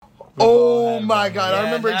my God, I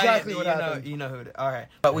remember exactly what happened. You know who it is. All right.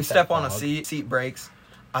 But we step on a seat breaks.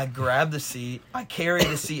 I grab the seat. I carry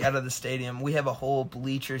the seat out of the stadium. We have a whole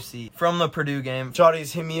bleacher seat from the Purdue game.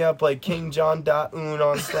 Shawty's hit me up like King John .un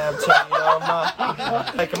on Snapchat.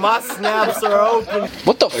 You know, my snaps are open.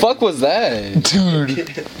 What the fuck was that?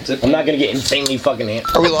 Dude. I'm not gonna get insanely fucking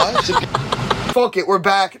amped. Are we live? Fuck it, we're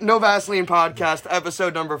back. No Vaseline Podcast,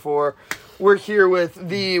 episode number 4. We're here with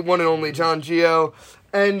the one and only John Gio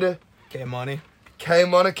and... K-Money.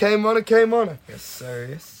 K-Money. Yes,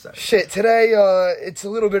 sir. Shit, today, it's a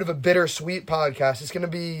little bit of a bittersweet podcast. It's going to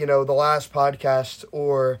be, the last podcast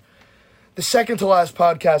or the second to last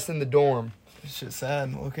podcast in the dorm. This shit's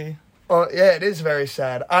sad, okay? Yeah, it is very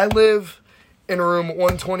sad. I live in room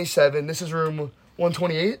 127. This is room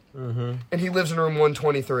 128. Mm-hmm. And he lives in room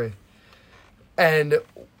 123. And,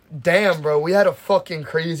 damn, bro, we had a fucking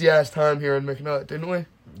crazy-ass time here in McNutt, didn't we?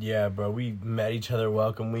 Yeah, bro, we met each other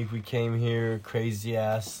welcome week. We came here, crazy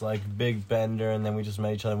ass, like, big bender, and then we just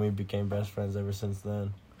met each other and we became best friends ever since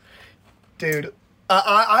then. Dude,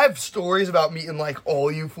 I have stories about meeting, like,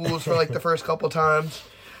 all you fools for, like, the first couple times.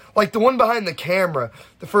 Like, the one behind the camera,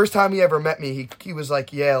 the first time he ever met me, he was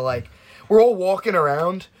like, yeah, like, we're all walking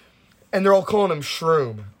around, and they're all calling him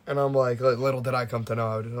Shroom. And I'm like, little did I come to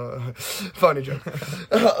know. Funny joke.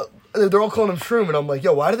 They're all calling him Shroom, and I'm like,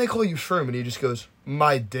 yo, why do they call you Shroom? And he just goes,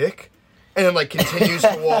 my dick, and then, like, continues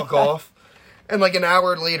to walk off. And, like, an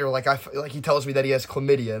hour later, like, he tells me that he has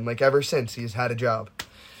chlamydia, and, like, ever since, he's had a job.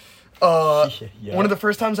 Yeah. One of the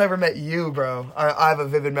first times I ever met you, bro, I have a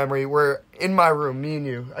vivid memory. We're in my room, me and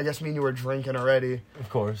you were drinking already. Of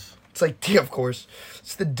course. It's like, yeah, of course.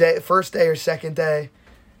 It's the first day or second day,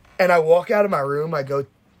 and I walk out of my room, I go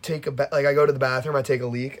I go to the bathroom, I take a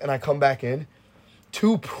leak, and I come back in.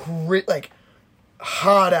 Two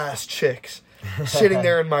hot-ass chicks sitting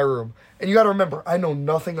there in my room. And you gotta remember, I know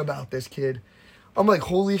nothing about this kid. I'm like,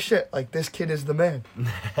 holy shit, like, this kid is the man.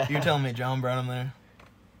 You're telling me John brought him there?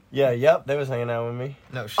 Yep, they was hanging out with me.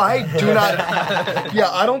 No shit. I do not... Yeah,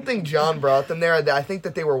 I don't think John brought them there. I think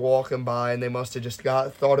that they were walking by, and they must have just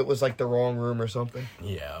thought it was, like, the wrong room or something.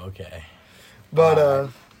 Yeah, okay. But,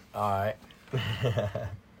 Alright.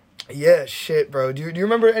 Yeah, shit, bro. Do you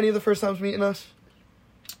remember any of the first times meeting us?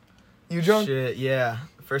 You, John? Shit, yeah.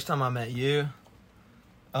 The first time I met you,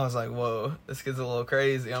 I was like, whoa, this kid's a little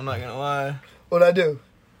crazy. I'm not gonna lie. What'd I do?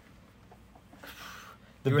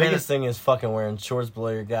 The biggest thing is fucking wearing shorts below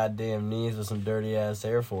your goddamn knees with some dirty-ass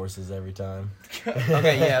Air Forces every time.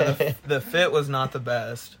 Okay, yeah, the fit was not the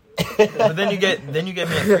best. But then you get me a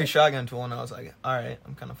free shotgun tool, and I was like, all right,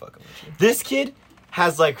 I'm kind of fucking with you. This kid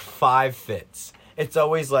has, like, 5 fits. It's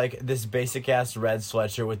always, like, this basic-ass red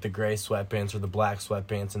sweatshirt with the gray sweatpants or the black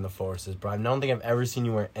sweatpants and the Forces, bro. I don't think I've ever seen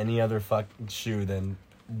you wear any other fucking shoe than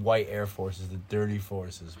white Air Forces, the dirty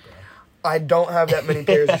Forces, bro. I don't have that many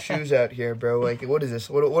pairs of shoes out here, bro. Like, what is this?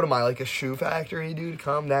 What am I, like a shoe factory, dude?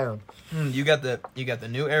 Calm down. You got the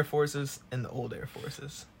new Air Forces and the old Air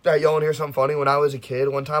Forces. All right, y'all want to hear something funny? When I was a kid,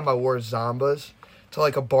 one time I wore Zombas to,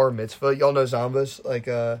 like, a bar mitzvah. Y'all know Zombas? Like,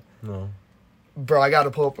 No. Bro, I got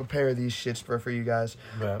to pull up a pair of these shits for you guys.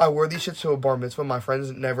 Yeah. I wore these shits to a bar mitzvah. My friends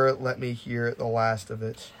never let me hear the last of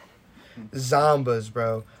it. Zombas,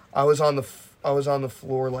 bro. I was on the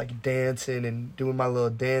floor, like, dancing and doing my little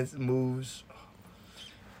dance moves.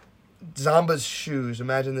 Zombas shoes.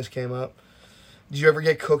 Imagine this came up. Did you ever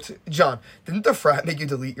get cooked? John, didn't the frat make you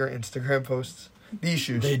delete your Instagram posts? These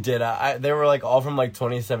shoes. They did. They were, like, all from, like,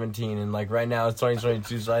 2017, and, like, right now it's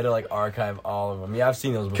 2022, so I had to, like, archive all of them. Yeah, I've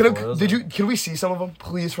seen those before. Can we see some of them,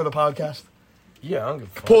 please, for the podcast? Yeah, I don't give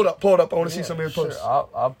a fuck. Pull it up. I want to see some of your posts.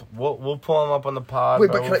 Sure. We'll pull them up on the pod.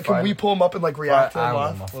 Wait, but can we pull them up and, like, react to them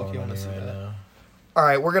live? I don't want to see that. All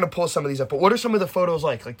right, we're going to pull some of these up. But what are some of the photos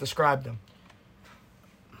like? Like, describe them.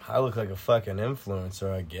 I look like a fucking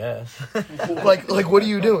influencer, I guess. like what are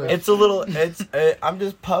you doing? I'm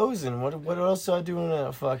just posing. What else do I do in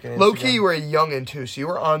a fucking Instagram? Low-key, you were a youngin' too, so you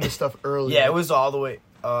were on this stuff early. Yeah, it was all the way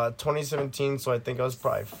 2017, so I think I was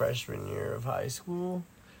probably freshman year of high school.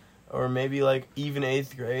 Or maybe, like, even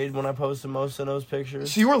 8th grade when I posted most of those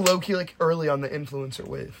pictures. So you were low-key, like, early on the influencer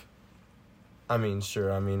wave. I mean,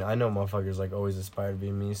 sure. I mean, I know motherfuckers, like, always aspire to be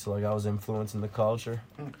me, so, like, I was influencing the culture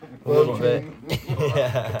a little bit.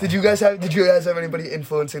 Yeah. Did you guys have anybody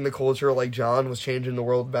influencing the culture like John was changing the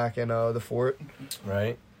world back in the fort?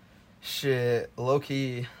 Right. Shit,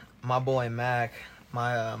 low-key, my boy Mac,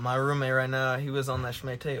 my roommate right now, he was on that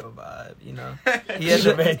Schmateo vibe, you know. He had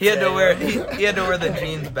to wear the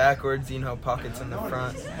jeans backwards, you know, pockets in the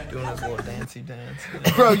front, doing his little dancey dance. You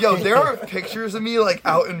know? Bro, yo, there are pictures of me, like,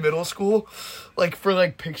 out in middle school, like, for,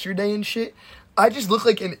 like, picture day and shit. I just looked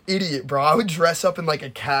like an idiot, bro. I would dress up in like a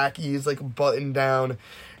khakis, like a button down,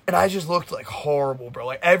 and I just looked like horrible, bro.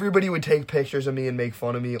 Like everybody would take pictures of me and make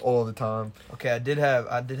fun of me all the time. Okay, I did have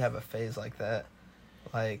a phase like that.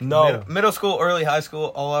 Like middle school, early high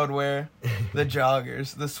school, all I would wear the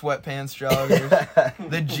joggers, the sweatpants joggers,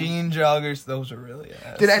 the jean joggers. Those are really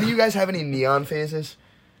ass. Did any of you guys have any neon phases?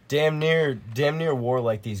 Damn near wore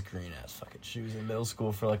like these green ass fucking shoes in middle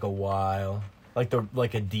school for like a while. Like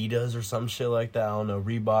Adidas or some shit like that. I don't know,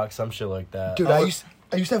 Reebok, some shit like that. Dude, I used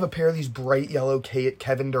to have a pair of these bright yellow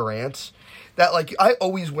Kevin Durant's that like I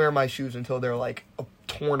always wear my shoes until they're like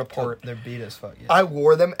torn apart. They're beat as fuck. Yeah. I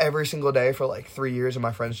wore them every single day for like 3 years, and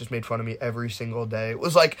my friends just made fun of me every single day. It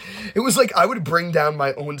was like I would bring down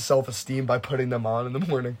my own self-esteem by putting them on in the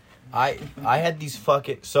morning. I had these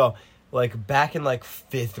fucking like back in like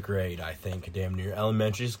 5th grade, I think, damn near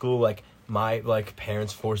elementary school, like my like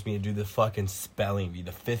parents forced me to do the fucking spelling bee,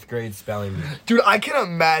 the 5th grade spelling bee. Dude, I can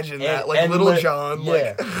imagine that, like little John.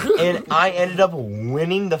 Yeah, like. And I ended up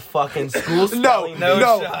winning the fucking school spelling bee.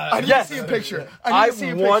 No, I didn't see a picture. I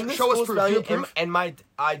won the Show school us spelling proof. bee, and my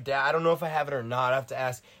dad, I don't know if I have it or not, I have to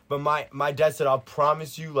ask, but my dad said, I'll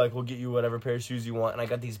promise you, like, we'll get you whatever pair of shoes you want, and I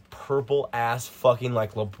got these purple ass fucking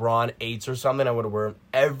like LeBron 8s or something. I would have worn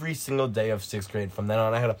every single day of 6th grade. From then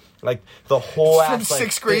on, I had like the whole ass from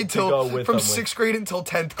 6th grade from 6th grade until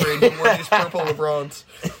 10th grade, you wore these purple LeBrons.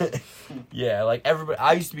 Yeah, like everybody.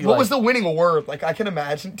 I used to be. What was the winning word? Like I can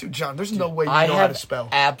imagine, dude. John, there's no way you know how to spell.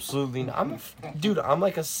 Absolutely not. I'm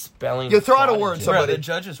like a spelling. You throw out a word. Bro, the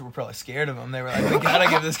judges were probably scared of him. They were like, "We gotta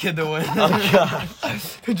give this kid the win." Oh god.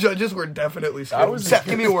 The judges were definitely scared. Seth,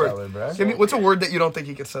 give me a word. What's a word that you don't think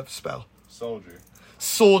he could spell? Soldier.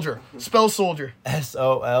 Soldier. Spell soldier.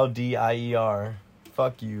 SOLDIER.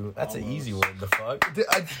 Fuck you. That's an easy word. The fuck.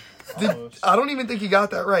 I don't even think he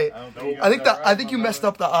got that right. I think you messed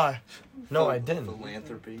up the I. No, I didn't.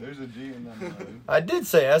 Philanthropy. There's a G in that word. I did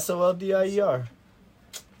say SOLDIER.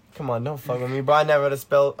 Come on, don't fuck with me, bro. I never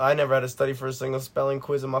had to study for a single spelling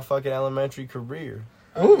quiz in my fucking elementary career.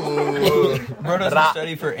 Ooh. Bro doesn't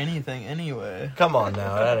study for anything anyway. Come on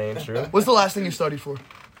now, that ain't true. What's the last thing you studied for?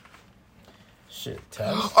 Shit,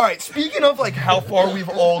 test. All right, speaking of like how far we've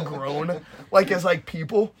all grown, like as like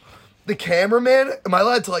people, the cameraman. Am I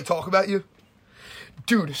allowed to like talk about you?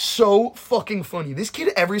 Dude, so fucking funny. This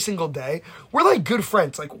kid every single day, we're like good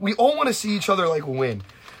friends. Like we all want to see each other like win.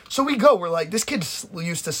 So we go. We're like, this kid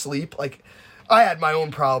used to sleep. Like I had my own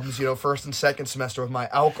problems, you know, first and second semester with my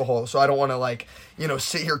alcohol. So I don't want to like, you know,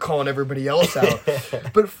 sit here calling everybody else out.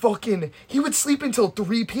 But fucking, he would sleep until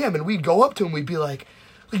 3 p.m. and we'd go up to him. We'd be like,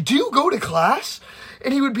 do you go to class?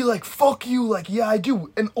 And he would be like, fuck you. Like, yeah, I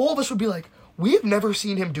do. And all of us would be like, we have never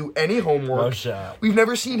seen him do any homework. No shot. We've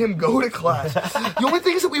never seen him go to class. The only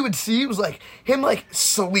things that we would see was like him like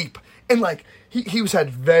sleep. And like he was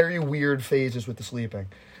had very weird phases with the sleeping.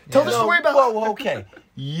 Tell the story about Whoa, okay.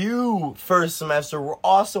 You first semester were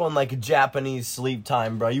also on like a Japanese sleep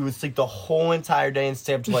time, bro. You would sleep the whole entire day and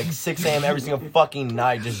stay up to like 6 a.m. every single fucking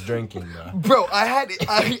night just drinking, bro. Bro, I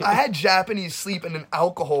had Japanese sleep and an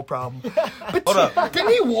alcohol problem. But Hold up.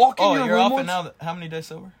 Didn't he walk in your room you're off once? and now. How many days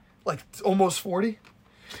sober? Like almost 40?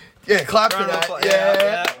 Yeah, clap for that.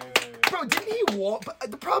 Yeah. Bro, didn't he walk?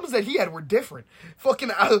 But the problems that he had were different.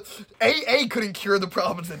 Fucking AA couldn't cure the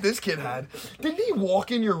problems that this kid had. Didn't he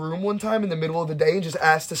walk in your room one time in the middle of the day and just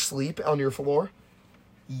ask to sleep on your floor?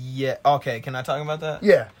 Yeah. Okay, can I talk about that?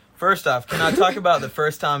 Yeah. First off, can I talk about the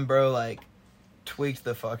first time bro, like, tweaked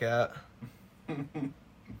the fuck out?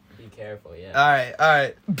 Be careful, yeah.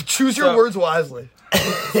 Alright. Choose your words wisely.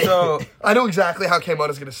 So I know exactly how Kmart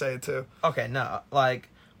is going to say it, too. okay, no, like,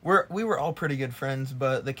 we were all pretty good friends,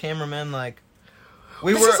 but the cameraman, like,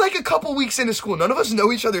 This is like a couple weeks into school. None of us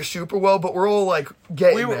know each other super well, but we're all like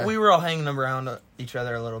getting there. We were all hanging around each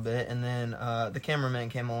other a little bit, and then the cameraman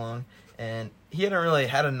came along, and he hadn't really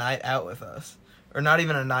had a night out with us. Or not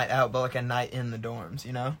even a night out, but like a night in the dorms,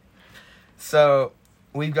 you know? So,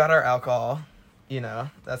 we've got our alcohol, you know,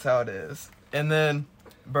 that's how it is. And then,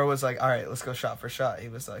 bro was like, alright, let's go shot for shot. He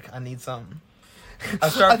was like, I need something. I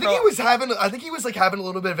think he was having a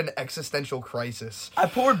little bit of an existential crisis. I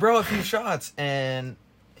poured bro a few shots, and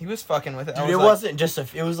he was fucking with it. Dude, it wasn't just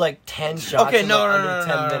it was like 10 shots. Okay, in no, like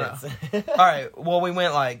under 10 minutes. All right, well, we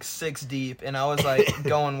went like 6 deep, and I was like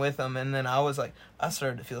going with him, and then I was like, I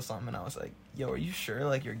started to feel something, and I was like, yo, are you sure?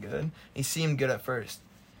 Like, you're good? He seemed good at first.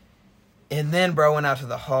 And then bro went out to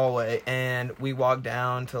the hallway, and we walked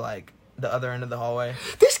down to like the other end of the hallway.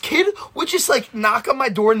 This kid would just like knock on my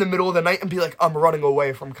door in the middle of the night and be like, I'm running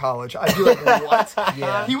away from college. I'd be like, what?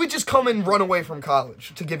 Yeah. He would just come and run away from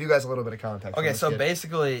college, to give you guys a little bit of context. Okay, so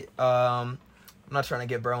basically, I'm not trying to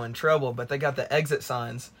get bro in trouble, but they got the exit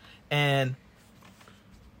signs. And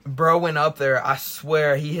bro went up there. I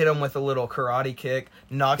swear he hit him with a little karate kick,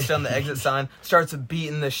 knocks down the exit sign, starts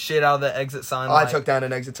beating the shit out of the exit sign. I took down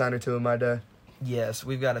an exit sign or two in my day. Yes,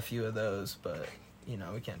 we've got a few of those, but,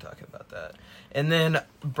 we can't talk about that. And then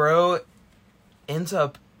bro ends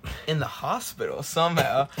up in the hospital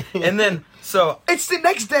somehow. And then, so... It's the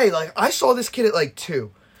next day. Like, I saw this kid at, like,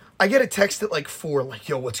 2. I get a text at, like, 4. Like,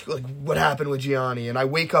 yo, what happened with Gianni? And I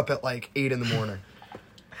wake up at, like, 8 in the morning.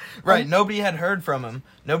 Right, nobody had heard from him.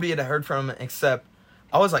 Nobody had heard from him except...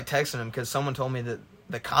 I was, like, texting him because someone told me that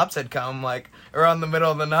the cops had come, like, around the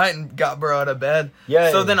middle of the night and got bro out of bed.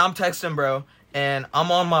 Yeah. So then I'm texting bro, and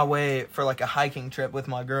I'm on my way for, like, a hiking trip with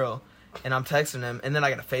my girl. And I'm texting him, and then I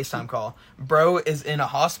get a FaceTime call. Bro is in a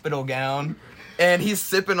hospital gown, and he's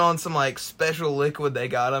sipping on some, like, special liquid they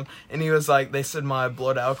got him. And he was like, they said my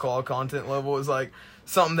blood alcohol content level was, like,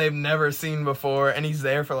 something they've never seen before. And he's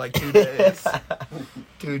there for, like, 2 days.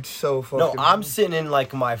 Dude, so fucking... No, I'm sitting in,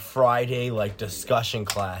 like, my Friday, like, discussion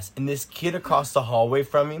class, and this kid across the hallway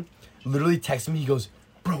from me literally texted me. He goes,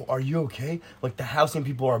 bro, are you okay? Like, the housing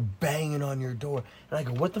people are banging on your door. And I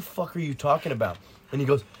go, what the fuck are you talking about? And he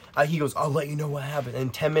goes, I'll let you know what happened.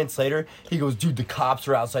 And 10 minutes later, he goes, dude, the cops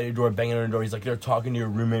are outside your door banging on your door. He's like, they're talking to your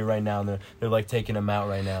roommate right now, and they're like, taking him out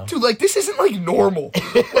right now. Dude, like, this isn't, like, normal.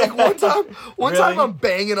 Like, one time Really? I'm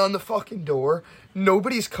banging on the fucking door.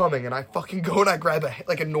 Nobody's coming, and I fucking go and I grab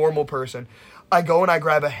a normal person. I go and I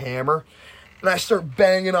grab a hammer, and I start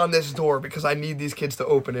banging on this door because I need these kids to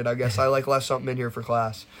open it, I guess. I, like, left something in here for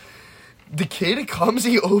class. The kid comes,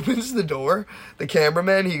 he opens the door. The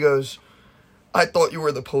cameraman, he goes... I thought you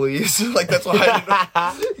were the police. Like, that's why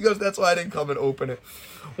I didn't... He goes, that's why I didn't come and open it.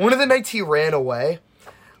 One of the nights he ran away,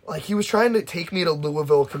 like, he was trying to take me to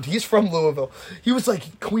Louisville. He's from Louisville. He was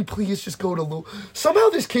like, can we please just go to Louisville? Somehow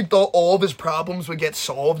this kid thought all of his problems would get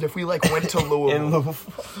solved if we, like, went to Louisville. In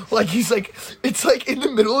Louisville. Like, he's like, it's like in the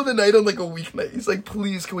middle of the night on, like, a weeknight. He's like,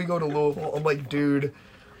 please, can we go to Louisville? I'm like, dude,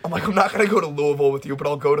 I'm like, I'm not going to go to Louisville with you, but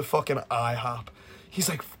I'll go to fucking IHOP. He's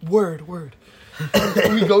like, word.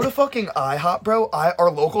 We go to fucking IHOP, bro. Our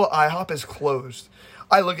local IHOP is closed.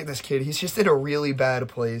 I look at this kid. He's just in a really bad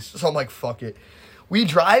place. So I'm like, fuck it. We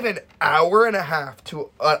drive an hour and a half to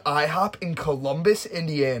an IHOP in Columbus,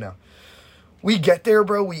 Indiana. We get there,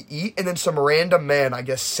 bro. We eat. And then some random man, I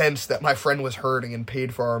guess, sensed that my friend was hurting and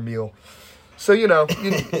paid for our meal. So, you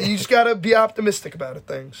just got to be optimistic about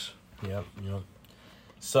things. Yep.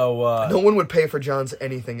 So, no one would pay for John's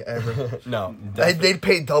anything ever. No. They'd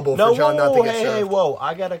pay double for John not to get served. Hey, whoa.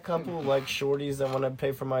 I got a couple, like, shorties that want to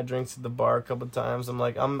pay for my drinks at the bar a couple times. I'm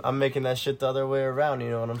like, I'm making that shit the other way around,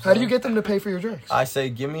 you know what I'm saying? How do you get them to pay for your drinks? I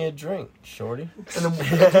say, give me a drink, shorty. And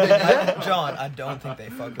then, John, I don't think they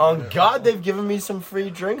fucking... On God, they've given me some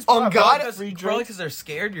free drinks. On God, free Probably drinks. because they're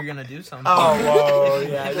scared you're going to do something. Oh, whoa,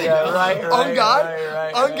 yeah, right. On God,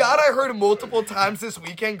 right. God, I heard multiple times this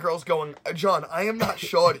weekend girls going, John, I am not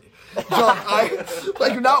shorty.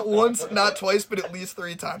 John, not once, not twice, but at least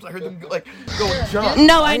 3 times. I heard them going, John.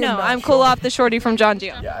 No, I know. I'm cool off the shorty from John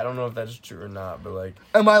Gio. Yeah, I don't know if that's true or not, but like...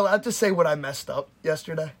 Am I allowed to say what I messed up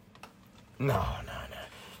yesterday? No.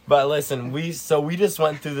 But listen, we just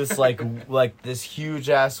went through this like this huge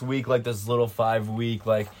ass week, like this little 5-week,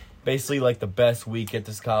 like basically like the best week at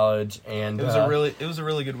this college, and it was a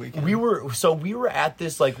really good weekend. We were at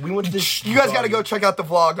this, like, we went to this. You guys got to go check out the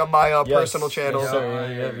vlog on my personal channel. Yes,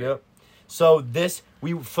 sir. Yep. So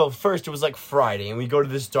first it was like Friday, and we go to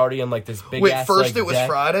this party on like this big. Wait, ass, first like, it was deck.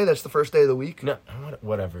 Friday. That's the first day of the week. No,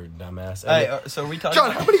 whatever, dumbass. Hey, so we talking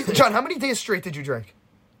John, how many days straight did you drink?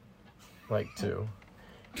 Like 2.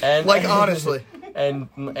 And like honestly.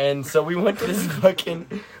 And so we went to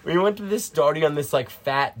this party on this like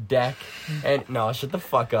fat deck, and no, shut the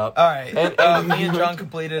fuck up. All right, and me and John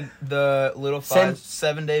completed the little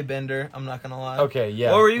 7-day bender. I'm not gonna lie. Okay,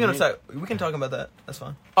 yeah. What were you gonna say? We can talk about that. That's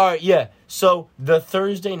fine. All right, yeah. So the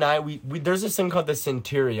Thursday night, we there's this thing called the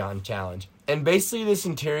Centurion Challenge, and basically the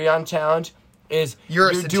Centurion Challenge is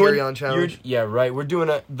You're a Centurion Challenge. Yeah, right. We're doing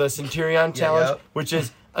the Centurion Challenge, yep. Which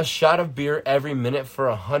is a shot of beer every minute for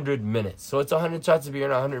 100 minutes. So it's 100 shots of beer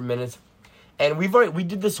in 100 minutes. And we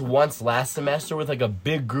did this once last semester with like a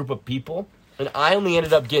big group of people, and I only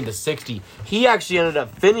ended up getting to 60. He actually ended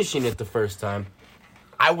up finishing it the first time.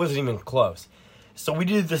 I wasn't even close. So we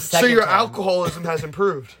did the second So your time. alcoholism has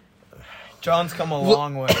improved. John's come a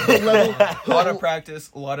long way. A lot of practice,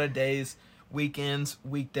 a lot of days, weekends,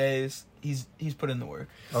 weekdays. He's put in the work.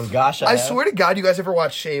 Oh gosh, I swear to God, you guys ever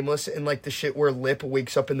watch Shameless and like the shit where Lip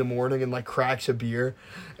wakes up in the morning and like cracks a beer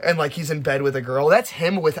and like he's in bed with a girl? That's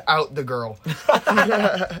him without the girl.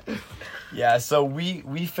 Yeah, so we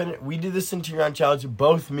did the Centurion challenge.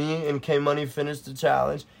 Both me and K Money finished the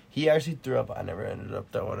challenge. He actually threw up. I never ended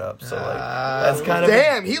up throwing up. So like that's kind of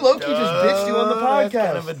damn. He low key just bitched you on the podcast. That's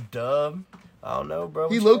kind of a dub. I don't know, bro.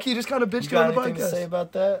 He low key just kind of bitched you on the anything to say podcast.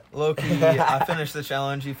 about that? Low key, I finished the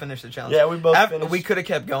challenge. You finished the challenge. Yeah, we both finished. We could have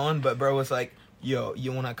kept going, but bro was like, "Yo,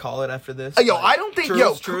 you want to call it after this?" Yo, Like, I don't think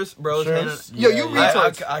truce, bro. Truce? Yo, you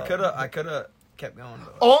retards. I could have kept going.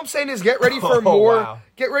 Though. All I'm saying is get ready for Oh, more. wow.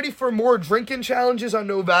 Get ready for more drinking challenges on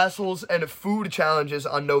No Vassals and food challenges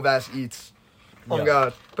on No Vas Eats. Oh Yeah.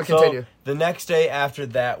 God! But So, continue. the next day after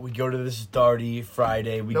that, we go to this Darty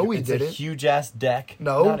Friday. It's didn't. a huge ass deck.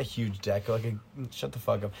 No. Not a huge deck. Shut the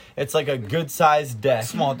fuck up. It's like a good sized deck.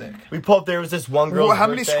 Small dick. We pulled up there was this one girl's Well, how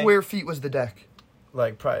many birthday. square feet was the deck?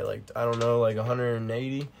 Like probably like I don't know, like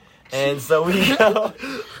 180. And so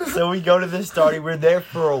we go to this Darty. We're there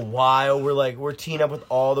for a while. We're teeing up with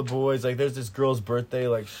all the boys. Like there's this girl's birthday.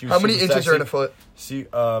 Like she was How many super inches sexy. are in a foot?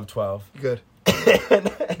 12. Good.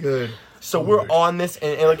 Good. So we're on this,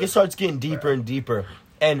 and like it starts getting deeper and deeper.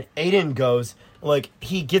 And Aiden goes, like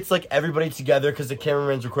he gets like everybody together because the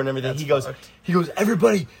cameraman's recording everything. He goes,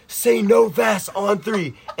 everybody say No Vas on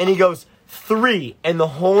 3, and he goes 3, and the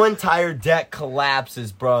whole entire deck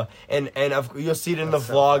collapses, bro. And you'll see it in the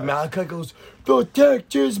vlog. Malachi goes, the deck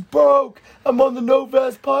just broke. I'm on the No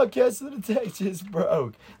Vas podcast, and the deck just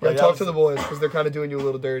broke. Yeah, Like, talk to the boys because they're kind of doing you a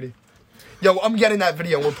little dirty. Yo, I'm getting that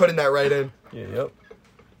video. We're putting that right in. Yeah, yep.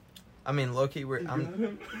 I mean, low key,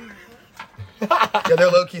 Yeah, they're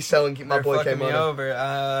low key selling. My they're boy fucking came me on.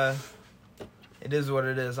 over. It is what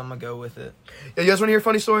it is. I'm gonna go with it. Yo, you guys want to hear a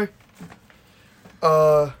funny story?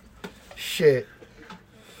 Shit.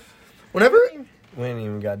 Whenever. We ain't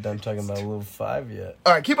even got done talking about Little 5 yet.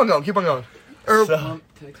 All right, keep on going. So,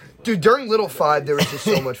 Dude, during Little 5, there was just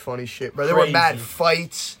so much funny shit, bro. There were Crazy. mad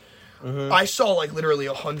fights. I saw like literally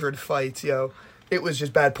 100 fights, yo. It was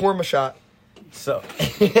just bad. Pour him a shot. so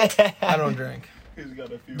I don't drink. He's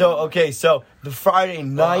got a few. No, okay, so the Friday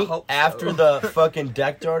night hope so. after the fucking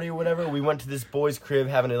deck Darty or whatever, we went to this boy's crib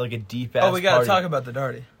having like a deep ass. Oh, we gotta party. talk about the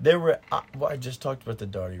Darty. They were. I just talked about the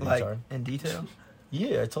Darty. Like Retard. in detail.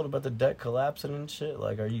 Yeah, I told about the deck collapsing and shit.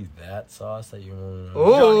 Like, are you that sauce that you want?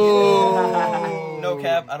 Oh. No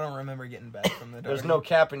cap. I don't remember getting back from the Darty. There's no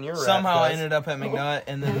cap in your rap, Somehow I guys. ended up at McNutt,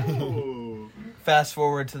 and then fast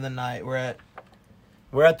forward to the night we're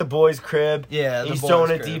at the boys' crib. Yeah, the he's boys'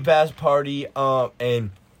 throwing a crib. deep ass party.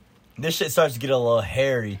 And this shit starts to get a little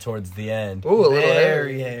hairy towards the end. Ooh, a little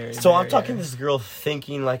very hairy. hairy. So I'm very talking to hairy. this girl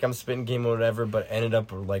thinking like I'm spitting game or whatever, but ended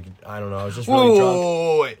up like I don't know. I was just really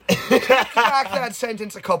drunk. Wait. Back that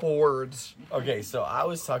sentence a couple words. Okay, so I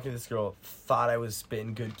was talking to this girl, thought I was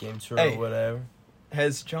spitting good game to her Hey. or whatever.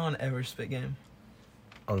 Has John ever spit game?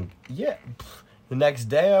 Yeah. The next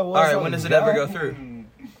day I was. All right, on when does it that. ever go through?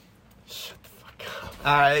 Shut the fuck up.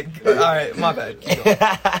 All right, my bad. Keep going.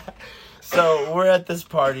 So we're at this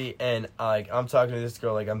party and like I'm talking to this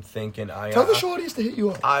girl like I'm thinking Tell the shorties to hit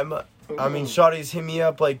you up. I mean, shawty's hit me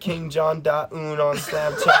up like King John .un on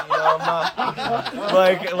Snapchat, you know,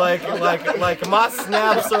 like my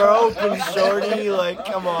snaps are open, shorty. Like,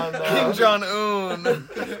 come on now. King Jong Un.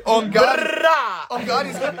 On God. On God,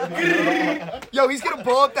 he's gonna. Yo, he's gonna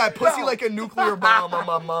blow up that pussy like a nuclear bomb on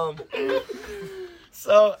my mom.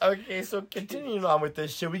 So continuing on with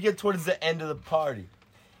this shit, we get towards the end of the party.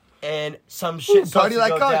 And some shit starts party to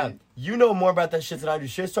like go Kanye. down. You know more about that shit than I do.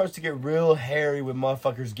 Shit starts to get real hairy with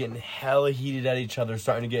motherfuckers getting hella heated at each other,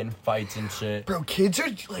 starting to get in fights and shit. Bro, kids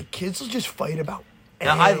will just fight about.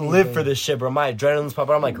 Now, I anything. live for this shit, bro. My adrenaline's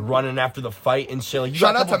popping. I'm like running after the fight and shit. Like, you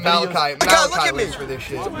Shout got out a to couple videos- Malachi. God, look Malachi at me. lives for this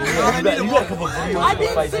shit. Yeah, you got a couple videos of the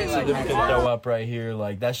fights and shit that we can throw up right here.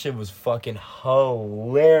 Like, that shit was fucking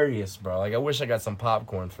hilarious, bro. Like, I wish I got some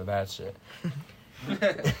popcorn for that shit.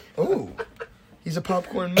 Oh, he's a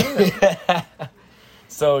popcorn man.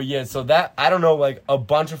 So that, I don't know, like, a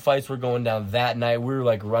bunch of fights were going down that night. We were,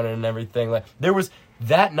 like, running and everything. Like,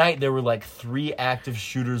 that night, there were, like, 3 active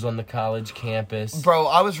shooters on the college campus. Bro,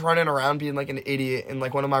 I was running around being like an idiot, and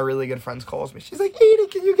like one of my really good friends calls me. She's like, "Aiden,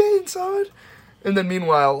 can you get inside?" And then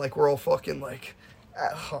meanwhile, like we're all fucking like.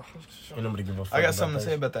 Ain't nobody give a fuck I got about something to that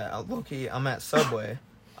say about that. Low-key, I'm at Subway.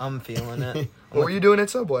 I'm feeling it. What were you doing at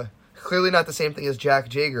Subway? Clearly not the same thing as Jack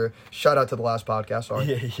Jager. Shout out to the last podcast. Sorry.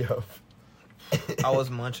 Yeah, yo. I was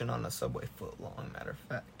munching on a Subway footlong, matter of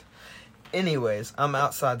fact. Anyways, I'm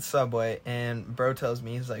outside Subway, and bro tells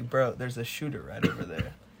me, he's like, bro, there's a shooter right over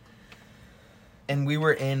there. And we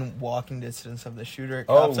were in walking distance of the shooter.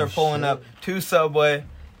 Cops Oh, are pulling shit. up to Subway.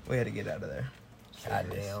 We had to get out of there.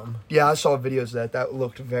 Goddamn. Yeah, I saw videos of that. That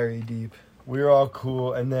looked very deep. We were all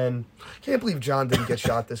cool, and then Can't believe John didn't get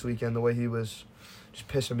shot this weekend the way he was Just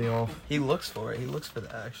pissing me off. He looks for it. He looks for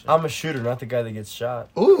the action. I'm a shooter, not the guy that gets shot.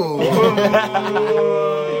 Ooh.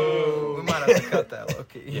 We might have to cut that,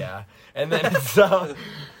 low-key. Yeah. And then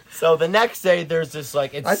so the next day there's this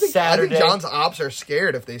Saturday. I think John's ops are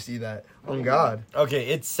scared if they see that. Oh God. Okay,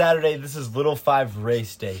 it's Saturday. This is Little 5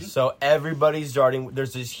 race day. So everybody's darting.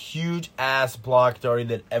 There's this huge ass block darting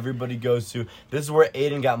that everybody goes to. This is where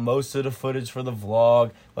Aiden got most of the footage for the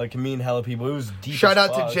vlog. Like me and hella people. It was deep. Shout as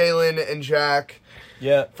out fuck. to Jalen and Jack.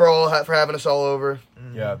 Yeah. For having us all over.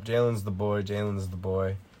 Mm-hmm. Yeah, Jalen's the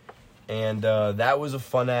boy. And that was a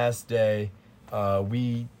fun ass day.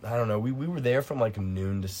 We were there from like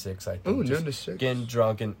noon to 6, I think. Ooh, noon to 6. Getting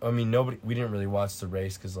drunk, and we didn't really watch the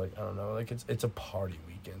race because it's a party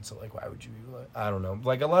weekend, so like why would you I don't know.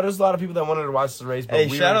 Like there's a lot of people that wanted to watch the race, but Hey,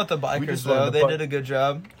 shout out the bikers though. They did a good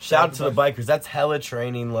job. Shout out to the bikers. That's hella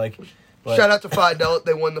training, like shout out to Fidel.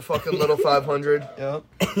 They won the fucking Little 500. Yep.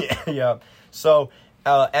 yeah. So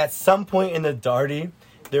at some point in the darty,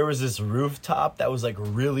 there was this rooftop that was like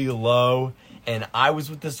really low. And I was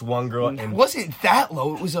with this one girl, and It wasn't that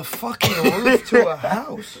low. It was a fucking roof to a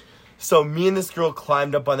house. so me and this girl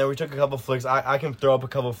climbed up on there. We took a couple flicks. I can throw up a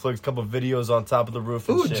couple flicks, couple videos on top of the roof.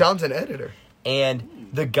 And Ooh, shit. John's an editor. And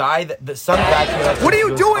the guy some guy came up to What me are you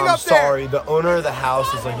and doing I'm up there?" sorry. The owner of the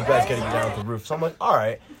house is like, you guys gotta get down off the roof. So I'm like, all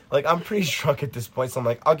right. Like I'm pretty drunk at this point. So I'm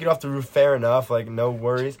like, I'll get off the roof. Fair enough. Like no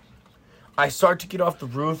worries. I start to get off the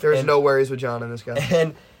roof. There's no worries with John and this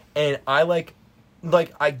guy. And I like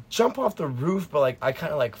I jump off the roof, but like I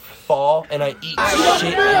kind of like fall and I eat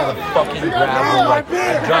shit out of the fucking gravel. Like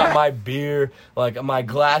I drop my beer, like my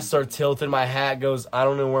glasses are tilted, my hat goes. I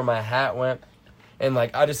don't know where my hat went, and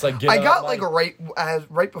like I just like get. I up, got like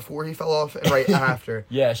right before he fell off and right after.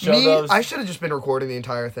 Yeah, show those. I should have just been recording the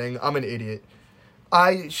entire thing. I'm an idiot.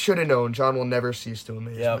 I should have known. John will never cease to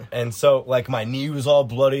amaze Yep. me. And so like my knee was all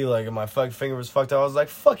bloody, like my finger was fucked up. I was like,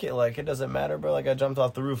 fuck it, like it doesn't matter, bro. Like I jumped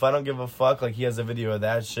off the roof. I don't give a fuck. Like he has a video of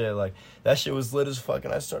that shit. Like that shit was lit as fuck,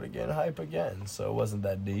 and I started getting hype again. So it wasn't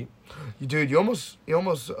that deep. Dude, you almost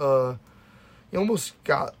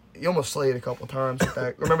slayed a couple times with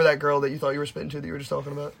that. Remember that girl that you thought you were spitting to that you were just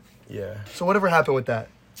talking about? Yeah. So whatever happened with that?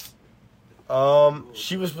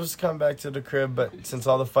 She was supposed to come back to the crib, but since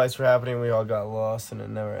all the fights were happening, we all got lost, and it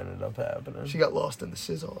never ended up happening. She got lost in the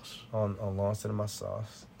sizzles. on lost in my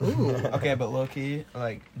sauce. Ooh. Okay, but low-key,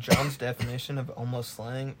 like, John's definition of almost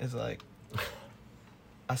slang is like,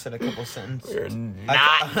 I said a couple sentences. We're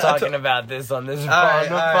not talking about this on this Alright,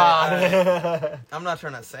 pod. I'm not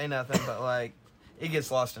trying to say nothing, but like, it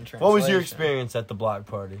gets lost in translation. What was your experience at the block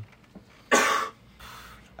party?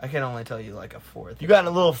 I can only tell you like a fourth. You got in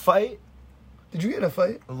a little fight? Did you get in a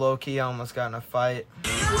fight? Low-key, I almost got in a fight.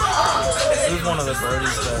 It was one of the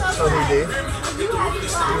birdies that Oh, he did?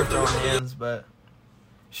 we were throwing hands, but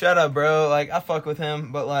shut up, bro. Like, I fuck with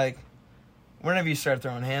him, but like, whenever you start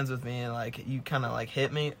throwing hands with me and like you kind of like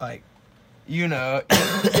hit me, like, you know.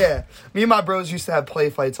 Yeah. Me and my bros used to have play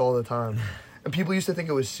fights all the time. And people used to think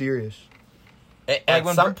it was serious. At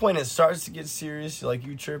some point, it starts to get serious. Like,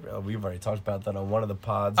 you trip. Oh, we've already talked about that on one of the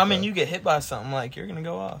pods. I mean, you get hit by something, like, you're gonna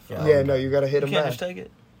go off. Yeah. Yeah, no, you gotta hit You him can't back. just take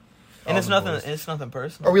it. And All it's the nothing. boys. It's nothing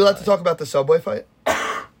personal. Are we allowed to like- talk about the Subway fight?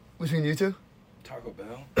 Between you two? Taco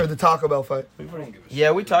Bell? Or the Taco Bell fight? I don't give a shit.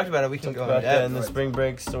 Yeah, we talked about it. We can Talked go about into that that. in the spring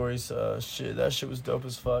break stories. Shit, that shit was dope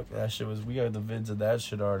as fuck. We got the vids of that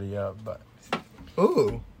shit already up. But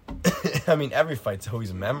Ooh. I mean, every fight's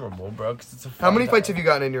always memorable, bro. Cause it's a How many fights have you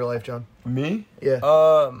gotten in your life, John? Me? Yeah.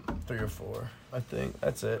 3 or 4. I think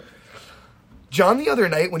that's it. John, the other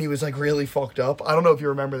night when he was like really fucked up, I don't know if you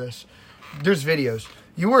remember this. There's videos.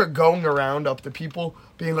 You were going around up to people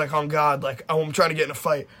being like, oh God, like, oh, I'm trying to get in a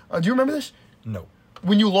fight. Do you remember this? No,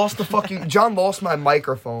 When you lost the fucking... John lost my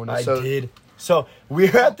microphone. I so, did. So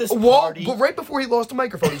we're at this Well, party. but right before he lost the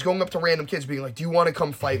microphone, he's going up to random kids being like, do you want to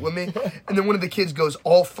come fight with me? And then one of the kids goes,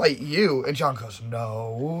 I'll fight you. And John goes,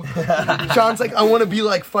 no. John's like, I want to be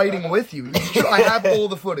like fighting with you. I have all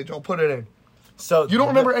the footage. I'll put it in. So You don't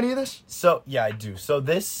remember any of this? So yeah, I do. So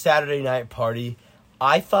this Saturday night party,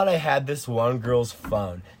 I thought I had this one girl's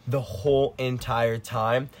phone the whole entire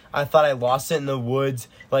time. I thought I lost it in the woods.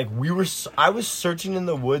 Like I was searching in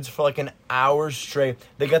the woods for like an hour straight.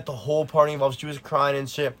 They got the whole party involved. She was crying and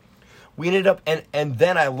shit. We ended up and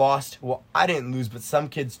then I lost. Well, I didn't lose, but some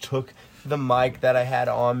kids took the mic that I had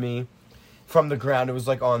on me from the ground. It was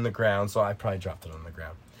like on the ground, so I probably dropped it on the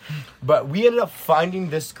ground. But we ended up finding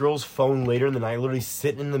this girl's phone later in the night, literally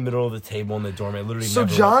sitting in the middle of the table in the dorm. It literally So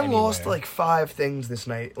never John went lost anywhere. like 5 things this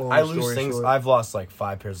night. long I lose story things. short. I've lost like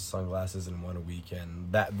 5 pairs of sunglasses in one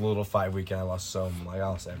weekend. That little 5 weekend, I lost I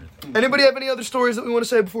lost everything. Anybody have any other stories that we want to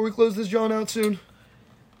say before we close this John out soon?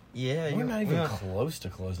 Yeah, We're not even close to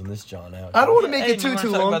closing this John out. I don't want to make it too talk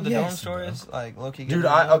long. about the dorm Yes, stories? Like, low-key. Dude,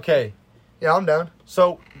 okay. Yeah, I'm down.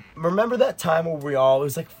 So, remember that time where it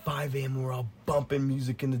was like 5 a.m. we were all bumping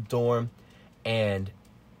music in the dorm, and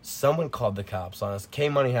someone called the cops on us.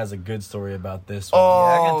 K-Money has a good story about this one.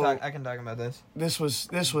 Oh, Yeah, I can talk about this. This was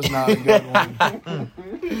not a good one.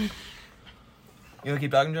 You want to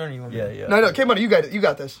keep talking, Jordan, or you want me to? Yeah. No, K-Money, you got it. You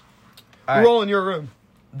got this. All We're right. all in your room.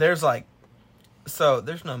 There's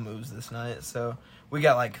no moves this night, so we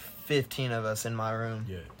got like 15 of us in my room.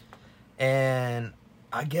 Yeah. And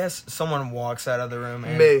I guess someone walks out of the room.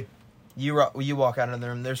 And Me. You walk out of the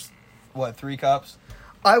room. There's, 3 cops?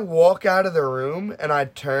 I walk out of the room and I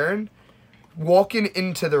turn. Walking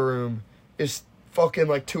into the room is fucking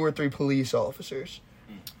like 2 or 3 police officers.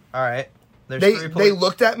 All right. There's They 3 they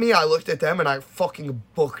looked at me, I looked at them, and I fucking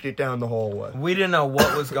booked it down the hallway. We didn't know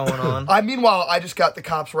what was going on. Meanwhile, I just got the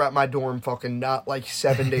cops were at my dorm fucking not like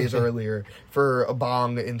 7 days earlier for a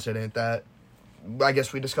bong incident that I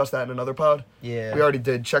guess we discussed that in another pod. Yeah. We already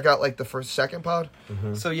did. Check out like the second pod.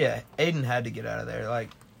 So yeah, Aiden had to get out of there. Like,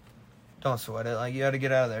 don't sweat it. Like, you had to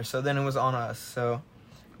get out of there. So then it was on us. So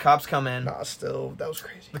cops come in. Nah, still, that was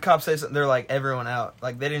crazy. The cops say something. They're like, everyone out.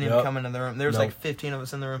 Like, they didn't even Yep. come into the room. There was Nope. like 15 of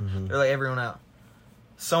us in the room. They're like, everyone out.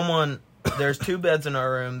 There's 2 beds in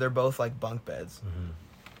our room. They're both like bunk beds.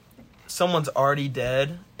 Someone's already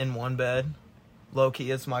dead in one bed.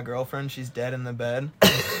 Low-key, it's my girlfriend. She's dead in the bed.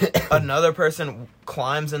 Another person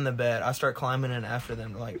climbs in the bed. I start climbing in after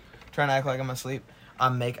them, like, trying to act like I'm asleep. I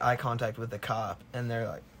make eye contact with the cop, and they're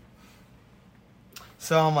like...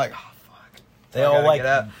 So I'm like, oh, fuck. They I all gotta like... get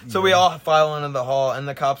out. So we all file into the hall, and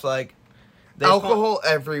the cop's like... they Alcohol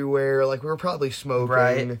everywhere. Like, we were probably smoking.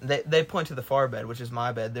 Right. They point to the far bed, which is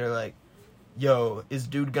my bed. They're like, yo, is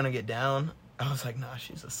dude gonna get down? I was like, nah,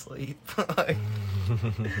 she's asleep. Like,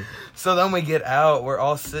 so then we get out. We're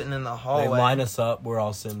all sitting in the hallway. They line us up. We're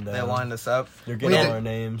all sitting down. They lined us up. You're getting We all did- our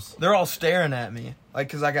names. They're all staring at me. Like,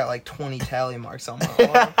 because I got like 20 tally marks on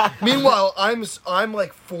my arm. Meanwhile, I'm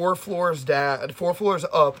like 4 floors down, 4 floors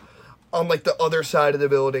up, on like the other side of the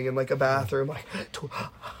building in like a bathroom. Like,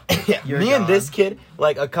 Yeah, You're me and gone. this kid,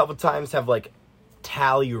 like, a couple times have, like,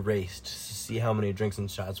 tally raced to see how many drinks and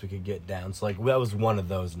shots we could get down. So, like, that was one of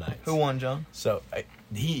those nights. Who won, John? So,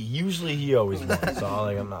 he always won. So,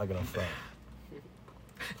 I'm not going to front.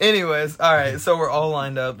 Anyways, all right. So we're all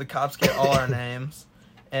lined up. The cops get all our names.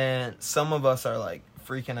 And some of us are, like,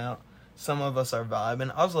 freaking out. Some of us are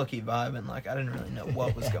vibing. I was low-key vibing. Like, I didn't really know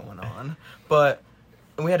what was going on. But...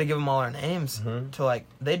 we had to give them all our names to, like,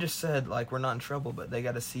 they just said, like, we're not in trouble, but they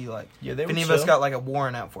got to see, like, Yeah, they if were any of us chill. got, like, a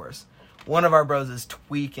warrant out for us. One of our bros is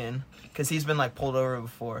tweaking because he's been, like, pulled over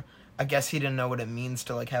before. I guess he didn't know what it means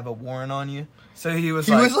to, like, have a warrant on you. So he was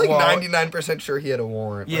he was like well, 99% sure he had a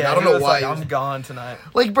warrant. Like, Yeah, I don't he know was why. like, he was- I'm gone tonight.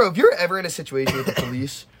 Like, bro, if you're ever in a situation with the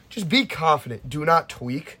police, just be confident. Do not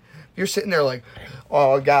tweak. If you're sitting there like,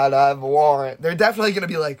 oh, God, I have a warrant. They're definitely going to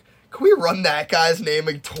be like, can we run that guy's name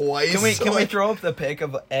like twice? Can we Like, throw up the pic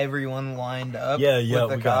of everyone lined up? Yeah, with the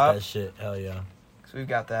we cop? got that shit. Hell yeah. So we've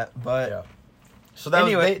got that. But Yeah. So that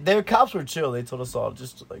Anyway. was, their cops were chill. They told us all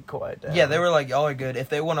just to, like, quiet down. yeah, they were like, y'all are good. If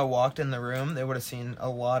they would have walked in the room, they would have seen a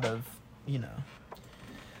lot of, you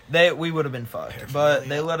know, we would have been fucked. But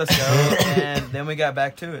they let us go, and then we got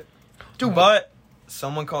back to it. Dude, But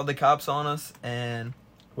someone called the cops on us, and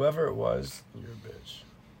Whoever it was, you're a bitch.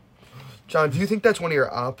 John, do you think that's one of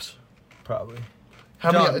your ops? Probably.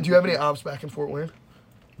 How John- many? Do you have any ops back in Fort Wayne?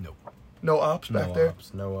 Nope. No ops back No there?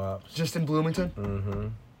 ops. No ops. Just in Bloomington? Mm-hmm.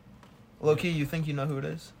 low-key, you think you know who it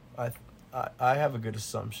is? I have a good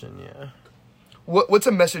assumption, yeah. What's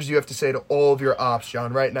a message you have to say to all of your ops,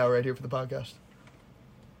 John, right now, right here for the podcast?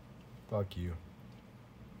 Fuck you.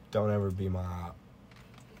 Don't ever be my op.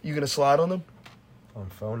 You gonna slide on them? On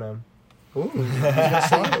phone them. Ooh, he's gonna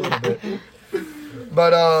slide a little bit.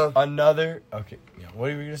 But Another. Okay. Yeah.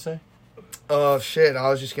 What were you gonna say? oh shit, I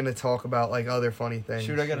was just gonna talk about like other funny things.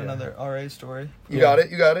 Shoot, I got Yeah. another RA story. You got it.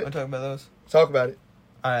 You got Want it. to talk about those? Talk about it.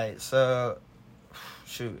 All right, so,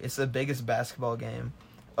 shoot, it's the biggest basketball game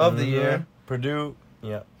of the year. Purdue.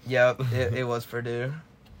 Yeah. Yep, it was Purdue.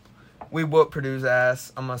 We whooped Purdue's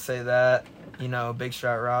ass. I'm gonna say that. You know, Big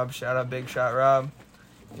Shot Rob. Shout out Big Shot Rob.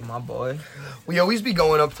 You my boy. We always be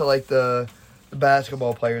going up to like the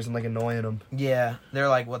basketball players and like annoying them. Yeah, they're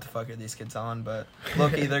like, what the fuck are these kids on? But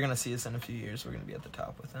low-key, they're gonna see us in a few years. We're gonna be at the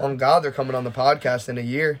top with them. On God, they're coming on the podcast in a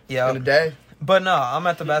year. Yeah. In a day. But no, I'm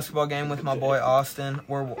at the basketball game with my boy Austin.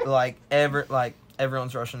 We're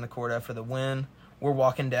everyone's rushing the court after the win. We're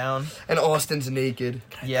walking down. And Austin's naked.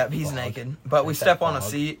 Yep, he's Dog. naked. But we Like step that on a dog.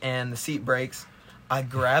 seat and the seat breaks. I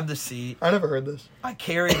grab the seat. I never heard this. I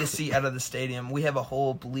carry the seat out of the stadium. We have a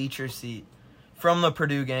whole bleacher seat from the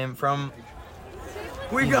Purdue game.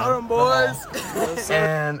 We got them, boys.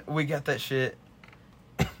 And we got that shit.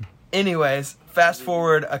 Anyways, fast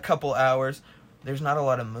forward a couple hours. There's not a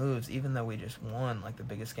lot of moves, even though we just won, like, the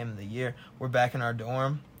biggest game of the year. We're back in our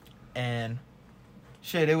dorm, and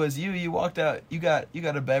shit, it was you. You walked out. You got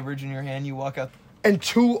a beverage in your hand. You walk out. And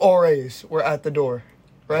 2 RAs were at the door,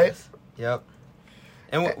 right? Yes. Yep.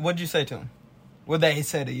 And what'd you say to them? What'd they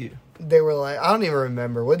say to you? They were like, I don't even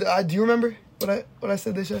remember. Do you remember what I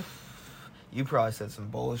said they said? You probably said some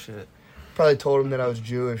bullshit. Probably told them that I was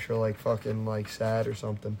Jewish or, like, fucking, like, sad or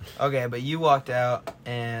something. Okay, but you walked out,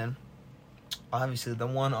 and obviously the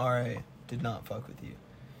one RA did not fuck with you.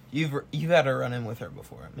 You've had a run-in with her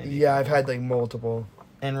before. Maybe. Yeah, I've had, like, multiple.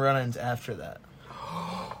 And run-ins after that.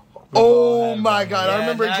 Oh, my God. Yeah, I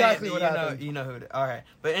remember now exactly what happened. You know who it is. All right.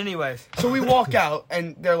 But anyways. So we walk out,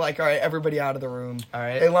 and they're like, all right, everybody out of the room. All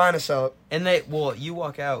right. They line us up. And you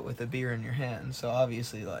walk out with a beer in your hand, so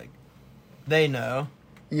obviously, like, they know.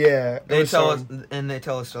 Yeah. They tell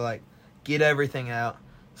us to, like, get everything out.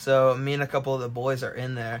 So me and a couple of the boys are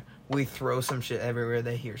in there. We throw some shit everywhere.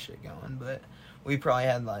 They hear shit going. But we probably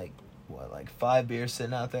had, like 5 beers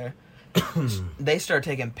sitting out there. They start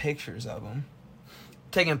taking pictures of them.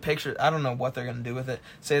 Taking pictures. I don't know what they're going to do with it.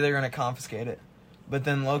 Say they're going to confiscate it. But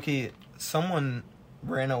then, low-key, someone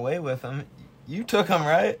ran away with them. You took them,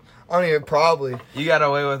 right? I don't even, probably. You got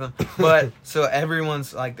away with them. But, so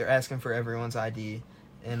everyone's, like, they're asking for everyone's ID.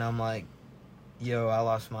 And I'm like, yo, I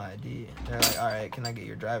lost my ID. They're like, all right, can I get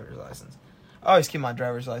your driver's license? I always keep my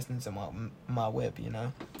driver's license in my whip, you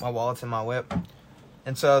know? My wallet's in my whip.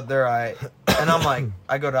 And so they're all right. And I'm like,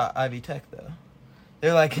 I go to Ivy Tech, though.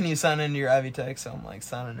 They're like, can you sign into your Ivy Tech? So I'm like,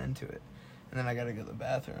 signing into it. And then I got to go to the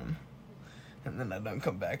bathroom. And then I don't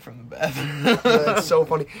come back from the bathroom. That's so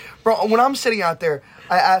funny. Bro, when I'm sitting out there,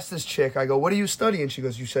 I asked this chick, I go, what do you study? And she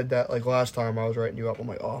goes, you said that, like, last time I was writing you up. I'm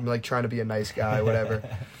like, oh, I'm, like, trying to be a nice guy, whatever.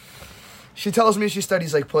 She tells me she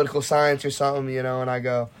studies, like, political science or something, you know, and I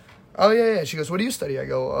go, oh, yeah. She goes, what do you study? I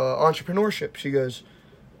go, entrepreneurship. She goes,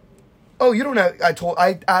 oh, you don't have,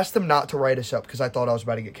 I asked them not to write us up because I thought I was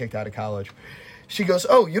about to get kicked out of college. She goes,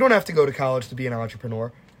 oh, you don't have to go to college to be an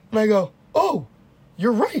entrepreneur. And I go, oh,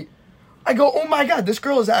 you're right. I go, oh my God, this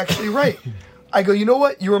girl is actually right. I go, you know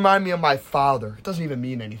what? You remind me of my father. It doesn't even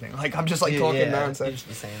mean anything. Like, I'm just, like, talking nonsense. You're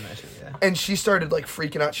just saying that shit, yeah. And she started, like,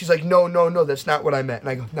 freaking out. She's like, no, that's not what I meant. And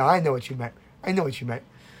I go, no, I know what you meant.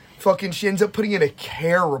 Fucking, she ends up putting in a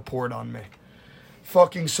care report on me.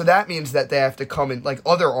 Fucking, so that means that they have to come and, like,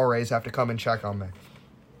 other RAs have to come and check on me.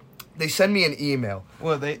 They send me an email.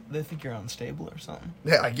 Well, they think you're unstable or something.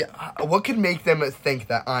 Yeah, what could make them think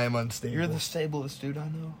that I am unstable? You're the stablest dude I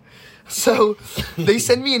know. So, they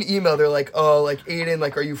send me an email. They're like, oh, like, Aiden,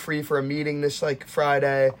 like, are you free for a meeting this, like,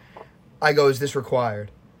 Friday? I go, is this required?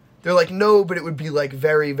 They're like, no, but it would be, like,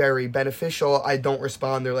 very, very beneficial. I don't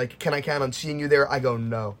respond. They're like, can I count on seeing you there? I go,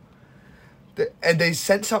 no. And they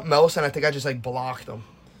sent something else, and I think I just, like, blocked them.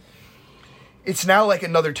 It's now, like,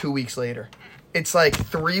 another 2 weeks later. It's, like,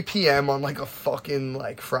 3 p.m. on, like, a fucking,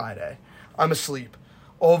 like, Friday. I'm asleep.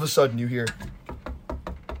 All of a sudden, you hear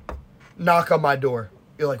knock on my door.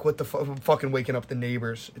 You're like, what the fuck? I'm fucking waking up the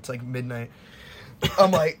neighbors. It's, like, midnight.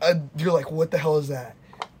 I'm like, you're like, what the hell is that?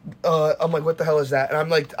 I'm like, what the hell is that? And I'm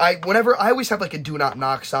like, I always have, like, a do not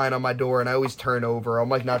knock sign on my door, and I always turn over. I'm,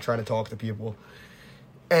 like, not trying to talk to people.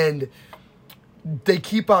 And they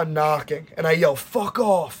keep on knocking, and I yell, fuck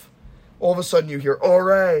off. All of a sudden, you hear,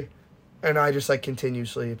 alright. And I just, like, continue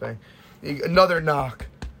sleeping. Another knock.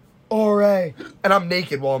 Alright. And I'm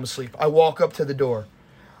naked while I'm asleep. I walk up to the door.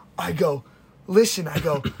 I go, listen,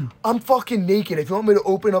 I'm fucking naked. If you want me to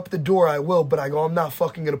open up the door, I will. But I go, I'm not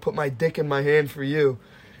fucking going to put my dick in my hand for you.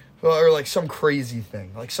 Or, like, some crazy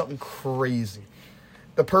thing. Like, something crazy.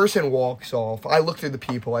 The person walks off. I look through the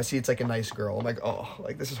people. I see it's, like, a nice girl. I'm like, oh,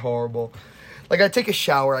 like, this is horrible. Like, I take a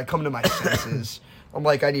shower. I come to my senses. I'm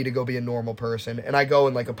like, I need to go be a normal person. And I go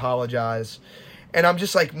and, like, apologize. And I'm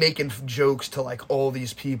just, like, making jokes to, like, all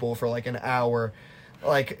these people for, like, an hour.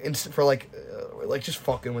 Like, for, like, just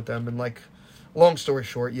fucking with them. And, like, long story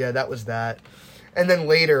short, yeah, that was that. And then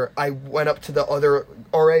later, I went up to the other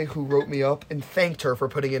RA who wrote me up and thanked her for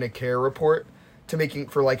putting in a care report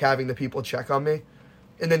for, like, having the people check on me.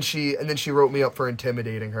 And then she wrote me up for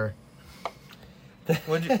intimidating her.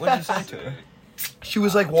 What'd you say to her? She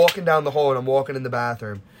was, like, walking down the hall, and I'm walking in the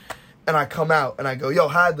bathroom. And I come out, and I go, yo,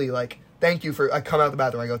 Hadley, like, thank you for... I come out the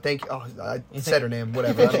bathroom, I go, thank you. Oh, I said her name,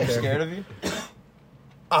 whatever. I don't care. Scared of you?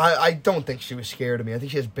 I don't think she was scared of me. I think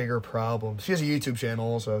she has bigger problems. She has a YouTube channel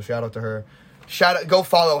also. Shout out to her. Go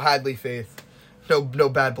follow Hadley Faith. No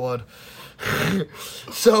bad blood.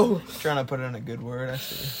 So Trying to put in a good word, I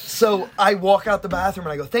see. So I walk out the bathroom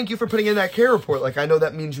and I go, thank you for putting in that care report. Like, I know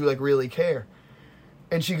that means you, like, really care.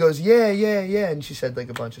 And she goes, yeah. And she said, like,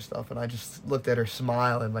 a bunch of stuff. And I just looked at her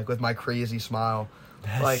smiling, like, with my crazy smile.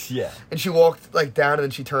 Like, yeah. And she walked, like, down and then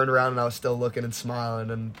she turned around and I was still looking and smiling.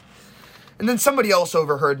 And then somebody else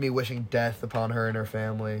overheard me wishing death upon her and her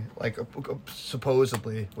family. Like,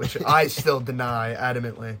 supposedly. Which I still deny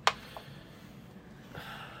adamantly.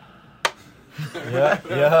 Yeah.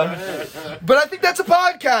 But I think that's a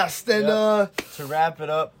podcast. And, to wrap it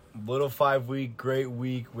up, little 5 week, great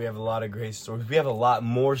week. We have a lot of great stories. We have a lot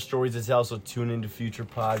more stories to tell, so tune into future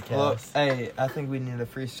podcasts. Well, hey, I think we need a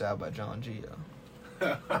freestyle by John Gio.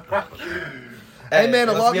 Hey, man,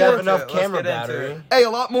 a lot We more. have enough camera battery. Hey, a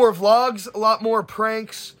lot more vlogs, a lot more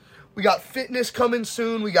pranks. We got fitness coming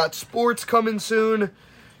soon. We got sports coming soon.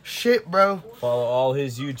 Shit, bro. Follow all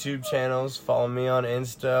his YouTube channels. Follow me on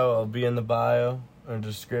Insta. I'll be in the bio or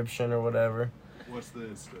description or whatever. What's the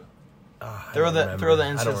Insta? Throw the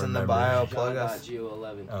Instas in the bio. Plug us.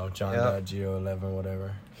 John.Geo11. Oh, John.Geo11,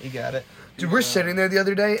 whatever. You got it. Dude, we're sitting there the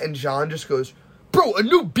other day, and John just goes, bro, a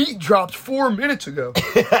new beat dropped 4 minutes ago.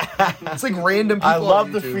 It's like random people I love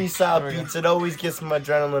on the YouTube. freestyle beats. It always gets my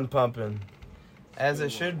adrenaline pumping. As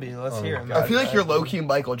it should be. Let's hear it. I feel like you're low-key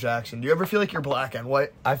Michael Jackson. Do you ever feel like you're black and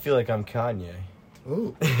white? I feel like I'm Kanye.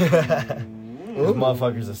 Ooh. Those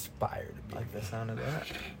motherfuckers aspire to be. Like the sound of that.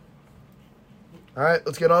 All right,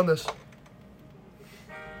 let's get on this.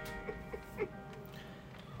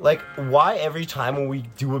 Like, why every time when we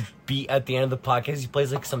do a beat at the end of the podcast, he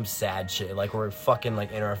plays, like, some sad shit? Like, we're fucking,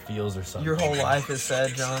 like, in our feels or something. Your whole life is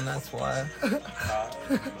sad, John. That's why.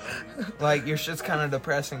 Like, your shit's kind of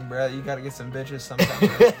depressing, bro. You gotta get some bitches sometime.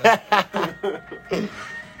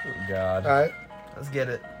 God. All right. Let's get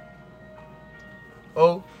it.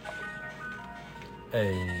 Oh.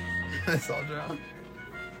 Hey. That's all, John.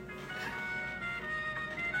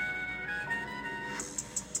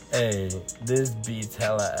 Hey, this beat's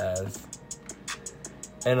hella ass.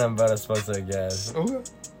 And I'm about to supposed to gas. Okay.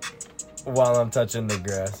 While I'm touching the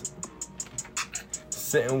grass.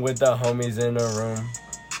 Sitting with the homies in the room.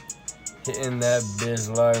 Hitting that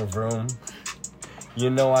bitch like vroom. You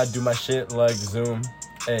know I do my shit like Zoom.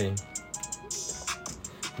 Hey.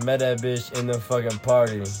 Met that bitch in the fucking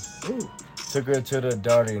party. Ooh. Took her to the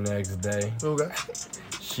darty next day. Okay.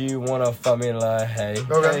 She wanna fuck me like, hey.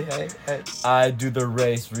 Okay. Hey. I do the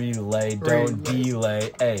race relay, don't delay,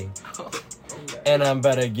 hey. And I'm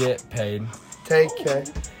better get paid. Take care.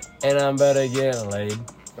 And I'm better get laid.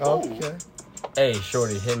 Okay. Hey,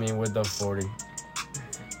 shorty, hit me with the 40.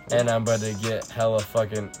 And I'm better get hella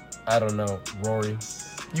fucking, I don't know, Rory.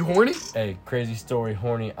 You horny? Hey, crazy story,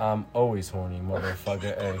 horny. I'm always horny,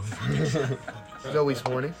 motherfucker, hey. He's always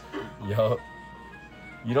horny. Yo.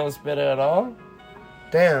 You don't spit it at all?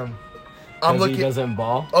 Damn. I'm 'Cause looking. he doesn't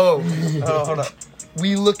ball? Oh, Hold up.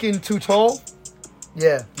 we looking too tall?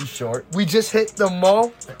 Yeah. You short? We just hit the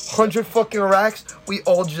mall, 100 fucking racks. We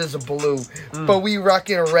all just blue, but we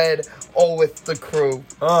rocking red, all with the crew.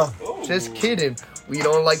 Just kidding. We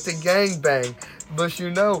don't like to gang bang, but you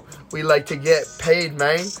know we like to get paid,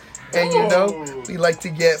 man. And you know we like to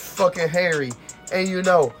get fucking hairy. And you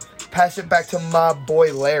know, pass it back to my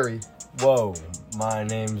boy Larry. Whoa, my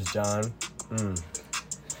name's John.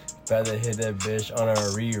 Better hit that bitch on a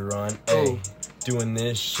rerun. Hey, doing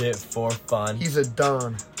this shit for fun. He's a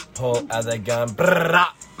don. Pull out that gun. Brrrah.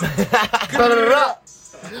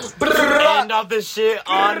 End off this shit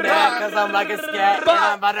on that, cause I'm like a scat. And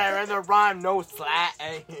I'm about to end the rhyme, no slack.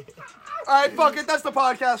 Hey. Alright, fuck it. That's the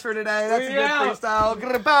podcast for today. That's a good freestyle.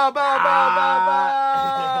 Bow, bow,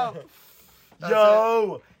 bow, bow, bow.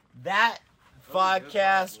 Yo, that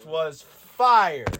podcast was fire.